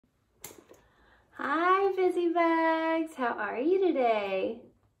Hi, Busy Bags. How are you today?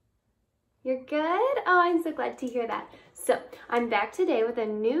 You're good? Oh, I'm so glad to hear that. So, I'm back today with a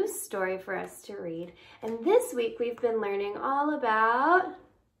new story for us to read. And this week we've been learning all about...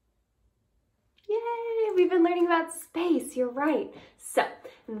 Yay! We've been learning about space. You're right. So,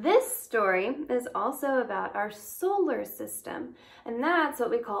 this story is also about our solar system. And that's what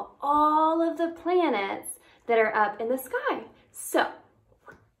we call all of the planets that are up in the sky. So,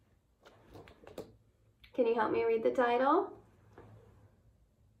 can you help me read the title?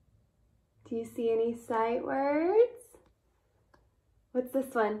 Do you see any sight words? What's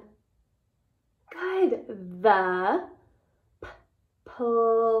this one? Good. The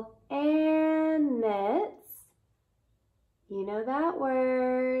planets. You know that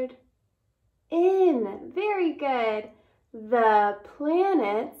word. In. Very good. The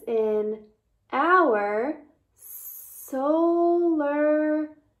planets in our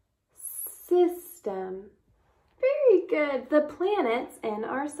solar system. Very good. The planets in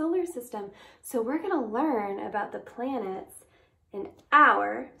our solar system. So we're going to learn about the planets in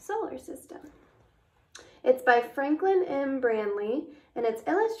our solar system. It's by Franklin M. Brandley, and it's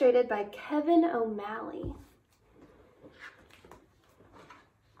illustrated by Kevin O'Malley.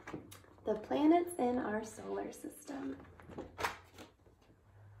 The planets in our solar system.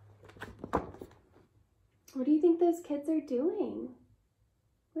 What do you think those kids are doing?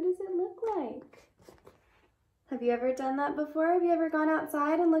 What does it look like? Have you ever done that before? Have you ever gone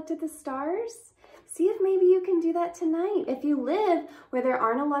outside and looked at the stars? See if maybe you can do that tonight. If you live where there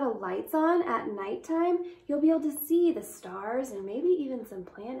aren't a lot of lights on at nighttime, you'll be able to see the stars and maybe even some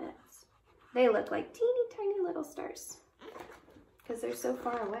planets. They look like teeny tiny little stars because they're so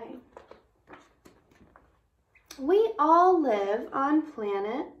far away. We all live on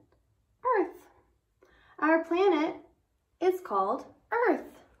planet Earth. Our planet is called Earth.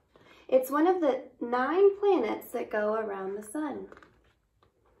 It's one of the 9 planets that go around the sun.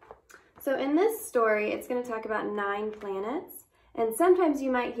 So in this story, it's going to talk about 9 planets. And sometimes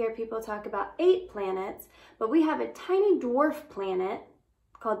you might hear people talk about 8 planets, but we have a tiny dwarf planet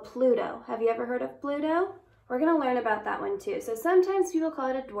called Pluto. Have you ever heard of Pluto? We're going to learn about that one too. So sometimes people call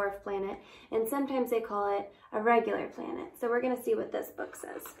it a dwarf planet, and sometimes they call it a regular planet. So we're going to see what this book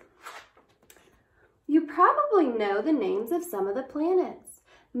says. You probably know the names of some of the planets.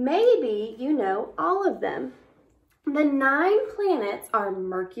 Maybe you know all of them. The 9 planets are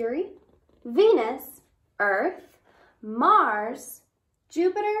Mercury, Venus, Earth, Mars,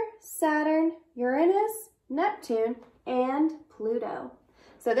 Jupiter, Saturn, Uranus, Neptune, and Pluto.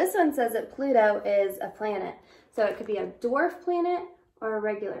 So this one says that Pluto is a planet. So it could be a dwarf planet or a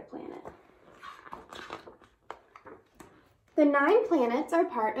regular planet. The 9 planets are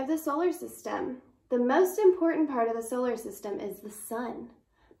part of the solar system. The most important part of the solar system is the sun.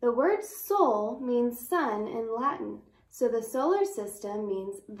 The word sol means sun in Latin, so the solar system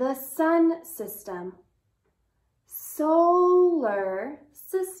means the sun system. Solar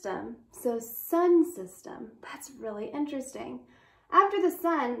system, so sun system. That's really interesting. After the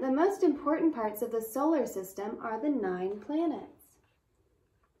sun, the most important parts of the solar system are the 9 planets.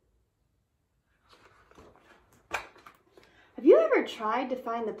 Have you ever tried to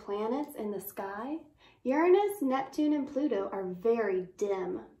find the planets in the sky? Uranus, Neptune, and Pluto are very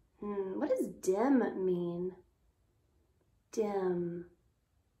dim. What does dim mean? Dim.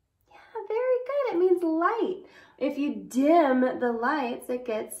 Yeah, very good. It means light. If you dim the lights, it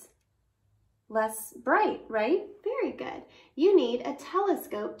gets less bright, right? Very good. You need a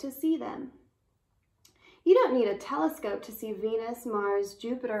telescope to see them. You don't need a telescope to see Venus, Mars,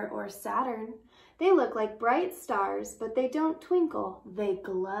 Jupiter, or Saturn. They look like bright stars, but they don't twinkle. They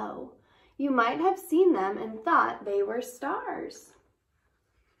glow. You might have seen them and thought they were stars.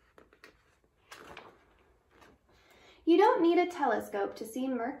 You don't need a telescope to see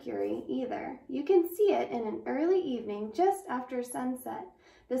Mercury either. You can see it in an early evening just after sunset.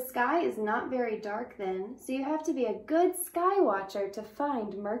 The sky is not very dark then, so you have to be a good sky watcher to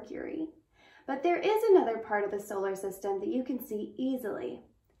find Mercury. But there is another part of the solar system that you can see easily.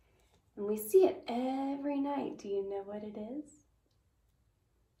 And we see it every night. Do you know what it is?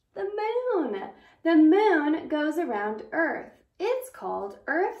 The moon. The moon goes around Earth. It's called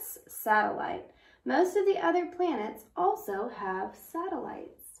Earth's satellite. Most of the other planets also have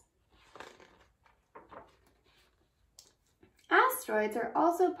satellites. Asteroids are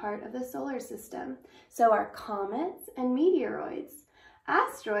also part of the solar system. So are comets and meteoroids.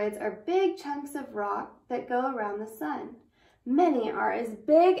 Asteroids are big chunks of rock that go around the sun. Many are as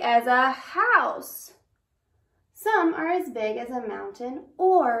big as a house. Some are as big as a mountain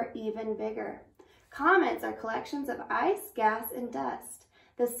or even bigger. Comets are collections of ice, gas, and dust.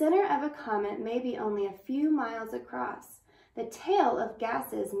 The center of a comet may be only a few miles across. The tail of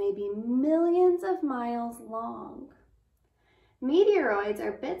gases may be millions of miles long. Meteoroids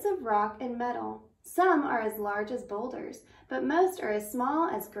are bits of rock and metal. Some are as large as boulders, but most are as small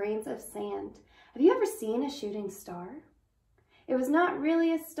as grains of sand. Have you ever seen a shooting star? It was not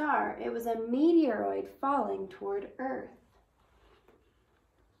really a star. It was a meteoroid falling toward Earth.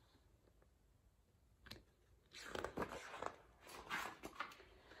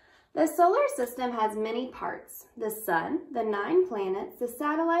 The solar system has many parts: the sun, the 9 planets, the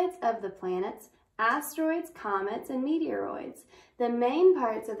satellites of the planets, asteroids, comets, and meteoroids. The main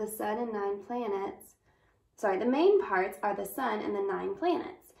parts of the sun and 9 planets, the main parts are the sun and the 9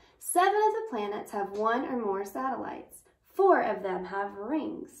 planets. 7 of the planets have 1 or more satellites. 4 of them have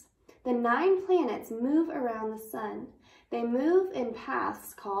rings. The 9 planets move around the sun. They move in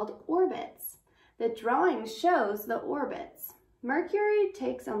paths called orbits. The drawing shows the orbits. Mercury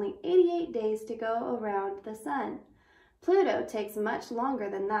takes only 88 days to go around the sun. Pluto takes much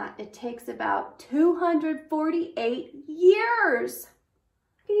longer than that. It takes about 248 years.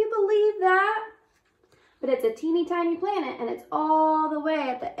 Can you believe that? But it's a teeny tiny planet, and it's all the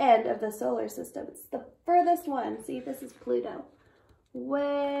way at the end of the solar system. It's the furthest one. See, this is Pluto.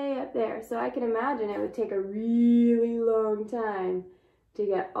 Way up there. So I can imagine it would take a really long time to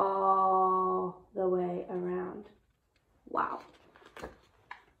get all the way around. Wow.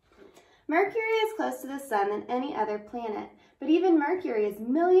 Mercury is closer to the sun than any other planet, but even Mercury is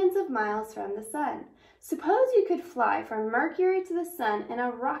millions of miles from the sun. Suppose you could fly from Mercury to the sun in a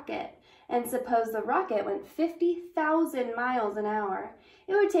rocket, and suppose the rocket went 50,000 miles an hour.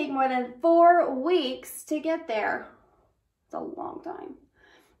 It would take more than 4 weeks to get there. It's a long time.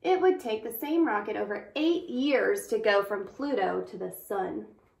 It would take the same rocket over 8 years to go from Pluto to the sun.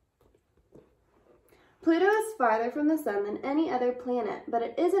 Pluto is farther from the sun than any other planet, but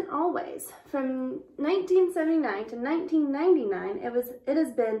it isn't always. From 1979 to 1999, it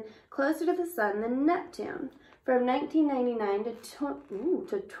has been closer to the sun than Neptune. From 1999 to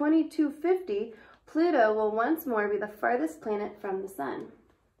 2250, Pluto will once more be the farthest planet from the sun.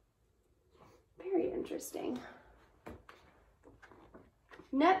 Very interesting.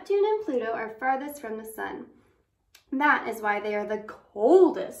 Neptune and Pluto are farthest from the sun. That is why they are the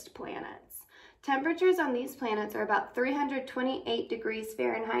coldest planets. Temperatures on these planets are about 328 degrees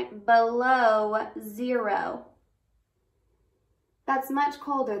Fahrenheit below 0. That's much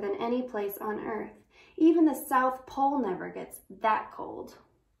colder than any place on Earth. Even the South Pole never gets that cold.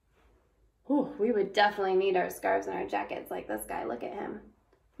 Ooh, we would definitely need our scarves and our jackets like this guy. Look at him.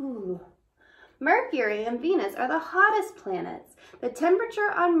 Ooh. Mercury and Venus are the hottest planets. The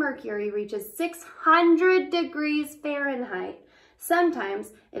temperature on Mercury reaches 600 degrees Fahrenheit.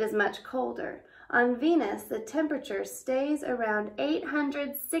 Sometimes it is much colder. On Venus, the temperature stays around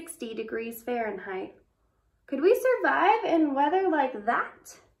 860 degrees Fahrenheit. Could we survive in weather like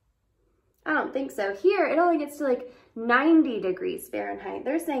that? I don't think so. Here, it only gets to like 90 degrees Fahrenheit.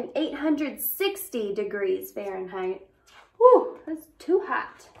 They're saying 860 degrees Fahrenheit. Whew, that's too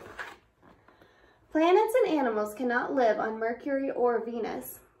hot. Planets and animals cannot live on Mercury or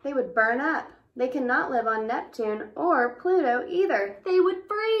Venus. They would burn up. They cannot live on Neptune or Pluto either. They would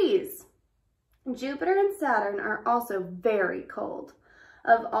freeze. Jupiter and Saturn are also very cold.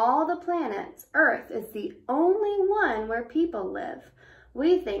 Of all the planets, Earth is the only one where people live.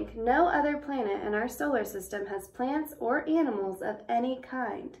 We think no other planet in our solar system has plants or animals of any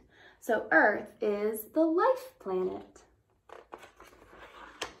kind. So Earth is the life planet.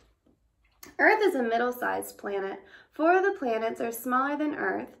 Earth is a middle-sized planet. 4 of the planets are smaller than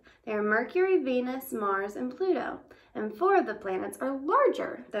Earth. They are Mercury, Venus, Mars, and Pluto. And 4 of the planets are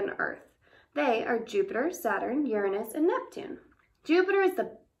larger than Earth. They are Jupiter, Saturn, Uranus, and Neptune. Jupiter is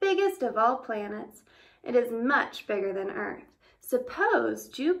the biggest of all planets. It is much bigger than Earth. Suppose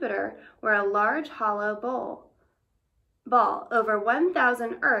Jupiter were a large hollow ball. Over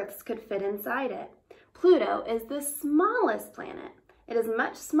 1,000 Earths could fit inside it. Pluto is the smallest planet. It is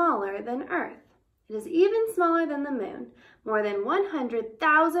much smaller than Earth. It is even smaller than the moon. More than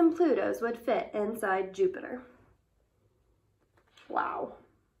 100,000 Plutos would fit inside Jupiter. Wow.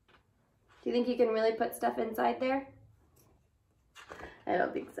 Do you think you can really put stuff inside there? I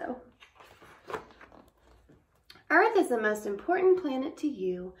don't think so. Earth is the most important planet to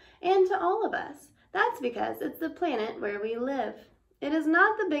you and to all of us. That's because it's the planet where we live. It is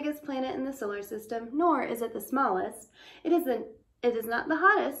not the biggest planet in the solar system, nor is it the smallest. It is not the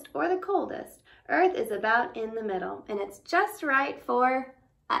hottest or the coldest. Earth is about in the middle, and it's just right for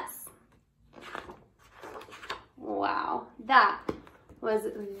us. Wow, that was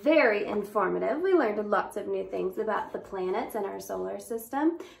very informative. We learned lots of new things about the planets in our solar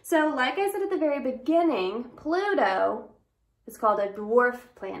system. So like I said at the very beginning, Pluto is called a dwarf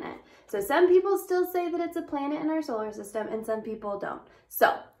planet. So some people still say that it's a planet in our solar system and some people don't.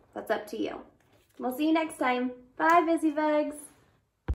 So that's up to you. We'll see you next time. Bye, Busy Bugs.